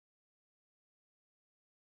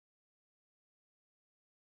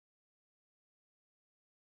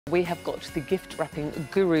We have got the gift wrapping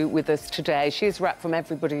guru with us today. She has wrapped from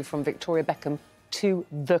everybody from Victoria Beckham to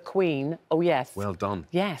the Queen. Oh, yes. Well done.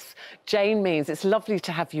 Yes. Jane Means, it's lovely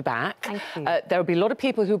to have you back. Thank you. There will be a lot of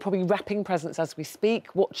people who are probably wrapping presents as we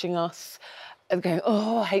speak, watching us, and going,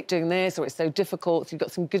 oh, I hate doing this, or it's so difficult. So you've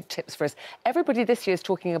got some good tips for us. Everybody this year is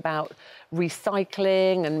talking about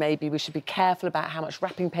recycling, and maybe we should be careful about how much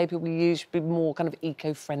wrapping paper we use, should be more kind of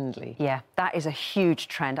eco-friendly. Yeah, that is a huge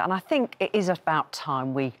trend. And I think it is about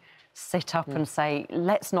time we sit up and say,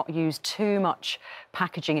 let's not use too much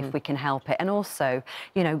packaging if we can help it. And also,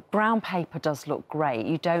 you know, brown paper does look great.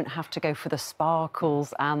 You don't have to go for the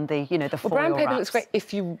sparkles and the, you know, the foil brown paper wraps. looks great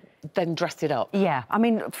if you then dress it up. Yeah, I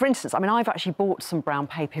mean, for instance, I've actually bought some brown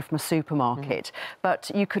paper from a supermarket, but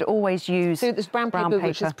you could always use So there's brown paper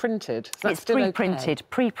which is printed. So that's it's pre-printed,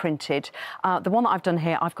 pre-printed. The one that I've done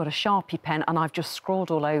here, I've got a Sharpie pen and I've just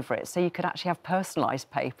scrawled all over it, so you could actually have personalised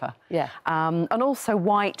paper. Yeah. And also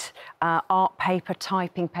white art paper,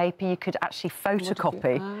 typing paper. You could actually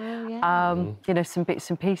photocopy. Oh, yeah. You know, some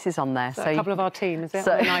bits and pieces on there. So a couple of our team, is it?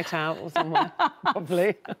 On a night out or somewhere,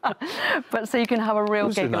 probably. But so you can have a real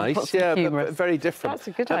Those are giggle. nice, yeah, but very different. That's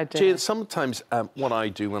a good idea. Jane, sometimes what I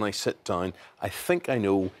do when I sit down, I think I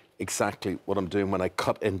know exactly what I'm doing when I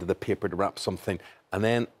cut into the paper to wrap something, and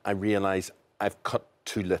then I realise I've cut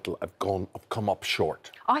too little. I've come up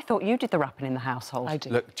short. I thought you did the wrapping in the household. I do.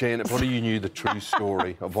 Look, Jane, if only you knew the true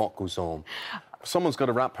story of what goes on. Someone's got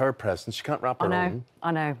to wrap her presents. She can't wrap her own.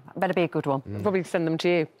 I know. Better be a good one. Probably send them to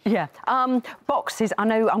you. Yeah. Boxes, I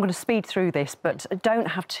know I'm going to speed through this, but don't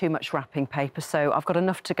have too much wrapping paper, so I've got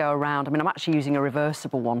enough to go around. I mean, I'm actually using a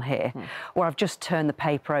reversible one here, where I've just turned the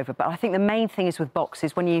paper over. But I think the main thing is with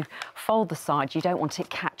boxes, when you fold the sides, you don't want it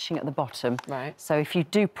catching at the bottom. Right. So if you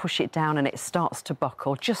do push it down and it starts to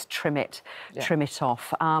buckle, just trim it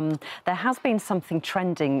off. There has been something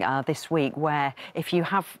trending this week where if you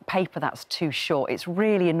have paper that's too short, it's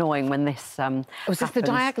really annoying when this Was this the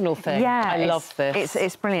diagonal thing? Yeah, I love this.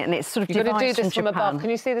 It's brilliant, and it's sort of You've got to do devised this in from Japan. above. Can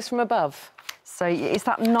you see this from above? So it's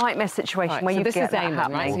that nightmare situation where so you this get is that Eamonn,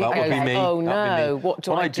 happening. right? Well, that would be me. Oh, That'd be no, me. what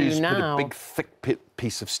do I do is now? put a big, thick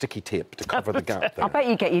piece of sticky tape to cover the gap there. I bet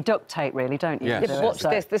you get your duct tape, really, don't you? Yes. to do it? Watch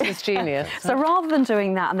this. This is genius. So rather than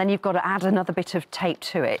doing that, and then you've got to add another bit of tape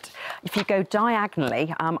to it, if you go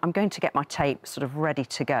diagonally, I'm going to get my tape sort of ready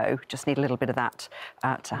to go. Just need a little bit of that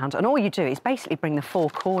to hand. And all you do is basically bring the four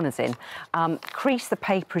corners in, crease the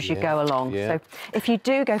paper as you go along. Yeah. So if you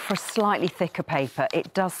do go for a slightly thicker paper,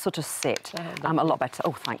 it does sort of sit a lot better.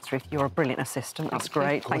 Oh, thanks, Ruth. You're a brilliant assistant. That's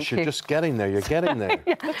great. Of course, Thank you're you. just getting there. You're getting there.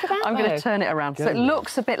 I'm going to turn it around. So it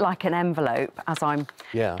looks a bit like an envelope as I'm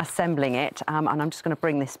assembling it. And I'm just going to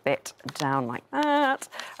bring this bit down like that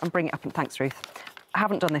and bring it up. And thanks, Ruth. I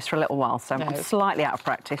haven't done this for a little while, so I'm slightly out of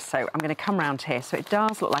practice. So I'm going to come round here. So it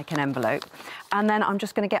does look like an envelope. And then I'm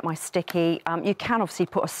just going to get my sticky. You can obviously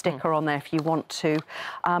put a sticker on there if you want to.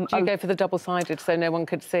 Do you go for the double-sided so no one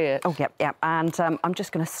could see it? Oh, yep. And I'm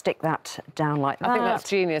just going to stick that down like that. I think that's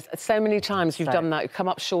genius. So many times you've done that, you come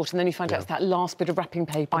up short, and then you find out it's that last bit of wrapping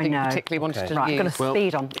paper that you particularly wanted to use. I'm going to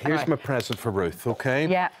speed on. Here's my present for Ruth, OK?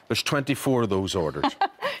 Yeah. There's 24 of those ordered.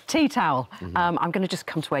 Tea towel. I'm going to just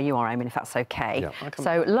come to where you are, Eamonn, if that's OK. Yeah.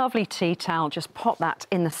 So lovely tea towel. Just pop that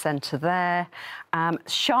in the centre there.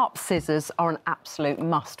 Sharp scissors are an absolute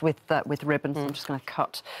must with ribbons. I'm just going to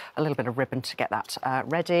cut a little bit of ribbon to get that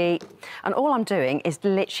ready. And all I'm doing is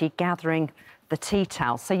literally gathering the tea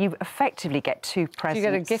towel. So you effectively get two presents.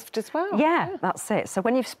 You get a gift as well. Yeah, that's it. So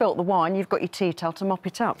when you've spilt the wine, you've got your tea towel to mop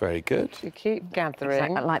it up. Very good. You keep gathering.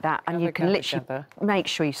 Exactly like that. And you can literally make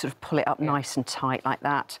sure you sort of pull it up nice and tight like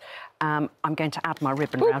that. I'm going to add my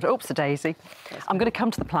ribbon round. Oops-a-daisy. I'm going to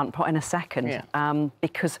come to the plant pot in a second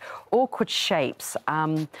because awkward shapes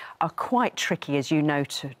are quite tricky, as you know,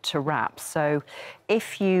 to wrap. So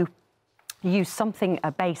if you use something,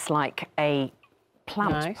 a base like a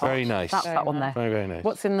plant pot. Very nice. That's that one there. Very, very nice.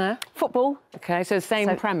 What's in there? Football. OK, so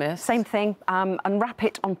same premise. Same thing. And wrap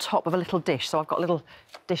it on top of a little dish. So I've got a little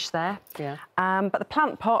dish there. Yeah. But the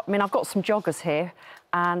plant pot, I mean, I've got some joggers here.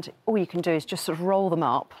 And all you can do is just sort of roll them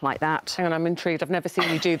up like that. Hang on, I'm intrigued. I've never seen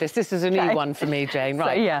you do this. This is a new one for me, Jane.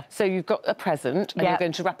 Right. So you've got a present and you're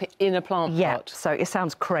going to wrap it in a plant pot. So it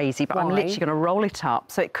sounds crazy, but I'm literally going to roll it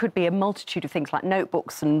up. So it could be a multitude of things like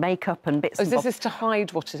notebooks and makeup and bits and bobs. This is to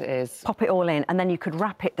hide what it is? Pop it all in, and then you could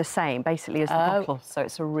wrap it the same, basically, as the bottle. So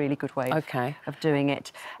it's a really good way of doing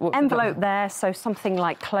it. Envelope there, so something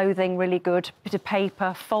like clothing, really good. Bit of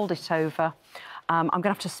paper, fold it over. I'm going to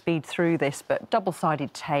have to speed through this, but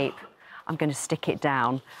double-sided tape. I'm going to stick it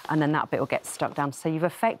down, and then that bit will get stuck down. So you've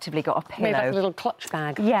effectively got a pillow. Made like a little clutch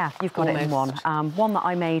bag. Yeah, you've got it in one. One that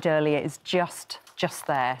I made earlier is just just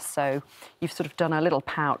there. So you've sort of done a little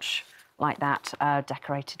pouch like that,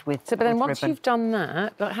 decorated with So, but then once ribbon. you've done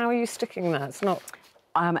that, like, how are you sticking that? It's not...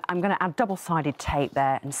 I'm going to add double-sided tape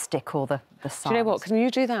there and stick all the sides. Do you know what? Can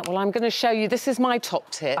you do that? Well, I'm going to show you. This is my top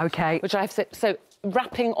tip. OK. Which I've said... So,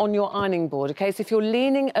 wrapping on your ironing board, OK? So if you're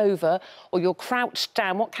leaning over or you're crouched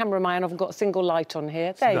down... What camera am I on? I've got a single light on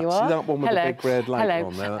here. There you are. See that one with the big red light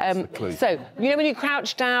on there? That's the clue. So, you know when you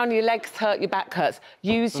crouch down, your legs hurt, your back hurts,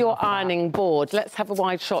 use your ironing board. Let's have a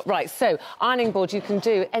wide shot. Right, so, ironing board you can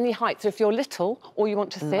do any height. So if you're little or you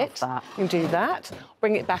want to sit, you can do that.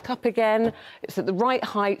 Bring it back up again. It's at the right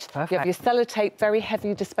height. Perfect. You have your sellotape, very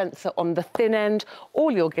heavy dispenser on the thin end,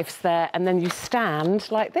 all your gifts there, and then you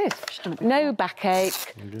stand like this. No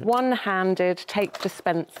backache, one-handed, tape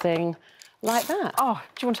dispensing, like that. Oh,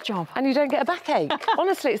 do you want a job? And you don't get a backache.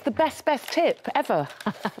 Honestly, it's the best tip ever.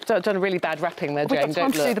 I've done a really bad wrapping there, Jane. We've got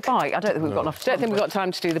time to do the bike. I don't think we've got enough time. I don't think we've got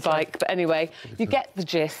time to do the bike, but anyway, you get the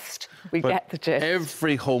gist. We get the gist.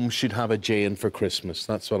 Every home should have a Jane for Christmas.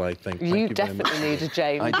 That's what I think. You definitely need a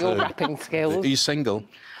Jane with your wrapping skills. Are you single?